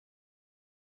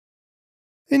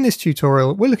In this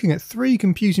tutorial, we're looking at 3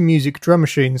 computer music drum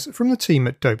machines from the team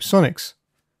at DopeSonix.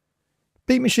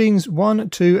 Beat Machines 1,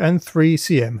 2 and 3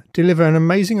 CM deliver an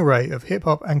amazing array of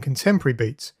hip-hop and contemporary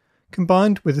beats,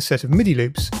 combined with a set of MIDI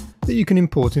loops that you can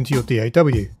import into your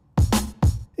DAW.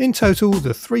 In total,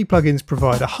 the 3 plugins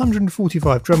provide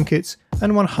 145 drum kits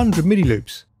and 100 MIDI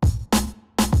loops.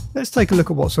 Let's take a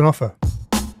look at what's on offer.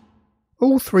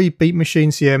 All 3 Beat Machine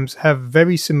CMs have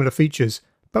very similar features,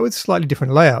 but with slightly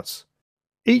different layouts.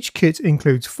 Each kit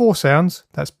includes 4 sounds,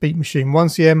 that's Beat Machine 1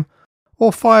 CM,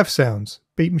 or 5 sounds,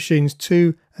 Beat Machines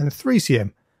 2 and 3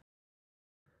 CM.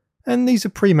 And these are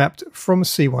pre-mapped from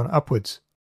C1 upwards.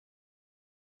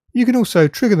 You can also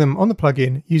trigger them on the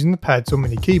plugin using the pads or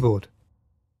mini keyboard.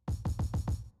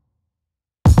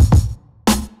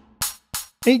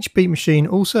 Each Beat Machine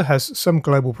also has some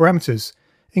global parameters,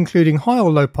 including high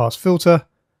or low pass filter,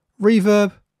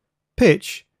 reverb,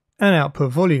 pitch, and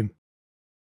output volume.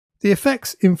 The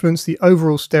effects influence the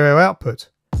overall stereo output.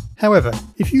 However,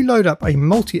 if you load up a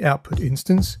multi-output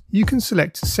instance, you can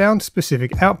select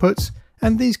sound-specific outputs,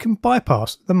 and these can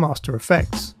bypass the master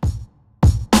effects.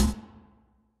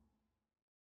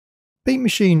 Beat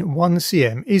Machine 1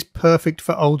 CM is perfect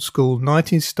for old-school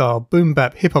 90s style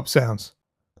boom-bap hip-hop sounds.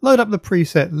 Load up the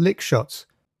preset lick shots.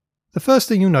 The first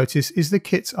thing you'll notice is the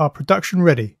kits are production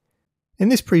ready. In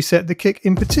this preset, the kick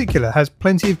in particular has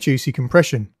plenty of juicy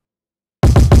compression.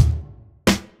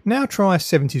 Now try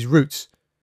 70s Roots.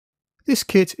 This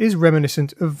kit is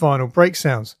reminiscent of vinyl break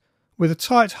sounds, with a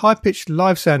tight, high-pitched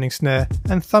live-sounding snare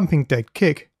and thumping dead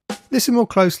kick. Listen more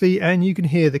closely and you can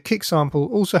hear the kick sample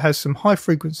also has some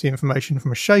high-frequency information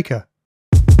from a shaker.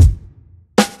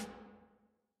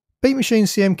 Beat Machine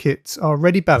CM kits are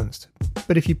ready balanced,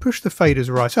 but if you push the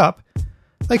faders right up,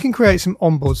 they can create some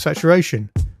onboard saturation,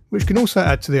 which can also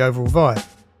add to the overall vibe.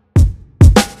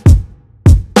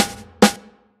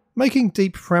 Making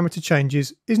deep parameter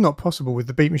changes is not possible with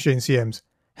the Beat Machine CMs.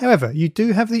 However, you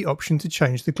do have the option to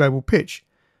change the global pitch,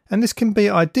 and this can be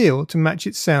ideal to match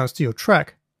its sounds to your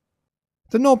track.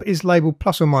 The knob is labelled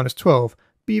plus or minus 12,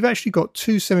 but you've actually got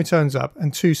 2 semitones up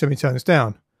and 2 semitones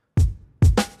down.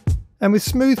 And with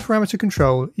smooth parameter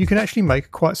control, you can actually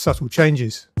make quite subtle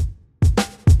changes.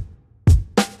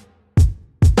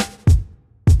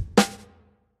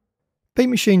 Beat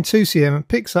Machine 2 CM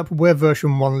picks up where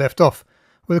version 1 left off,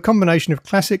 with a combination of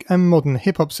classic and modern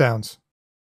hip-hop sounds.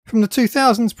 From the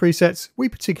 2000s presets, we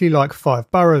particularly like 5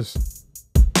 boroughs.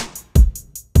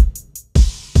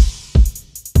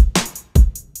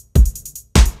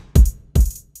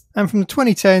 And from the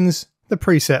 2010s, the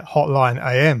preset Hotline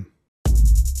AM.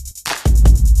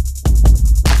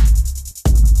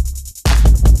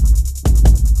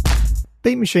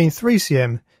 Beat Machine 3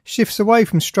 CM shifts away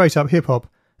from straight-up hip-hop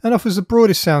and offers the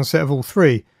broadest sound set of all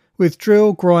 3, with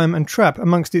drill, grime and trap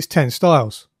amongst its 10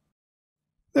 styles.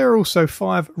 There are also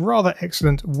 5 rather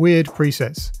excellent weird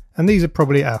presets, and these are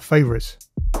probably our favourites.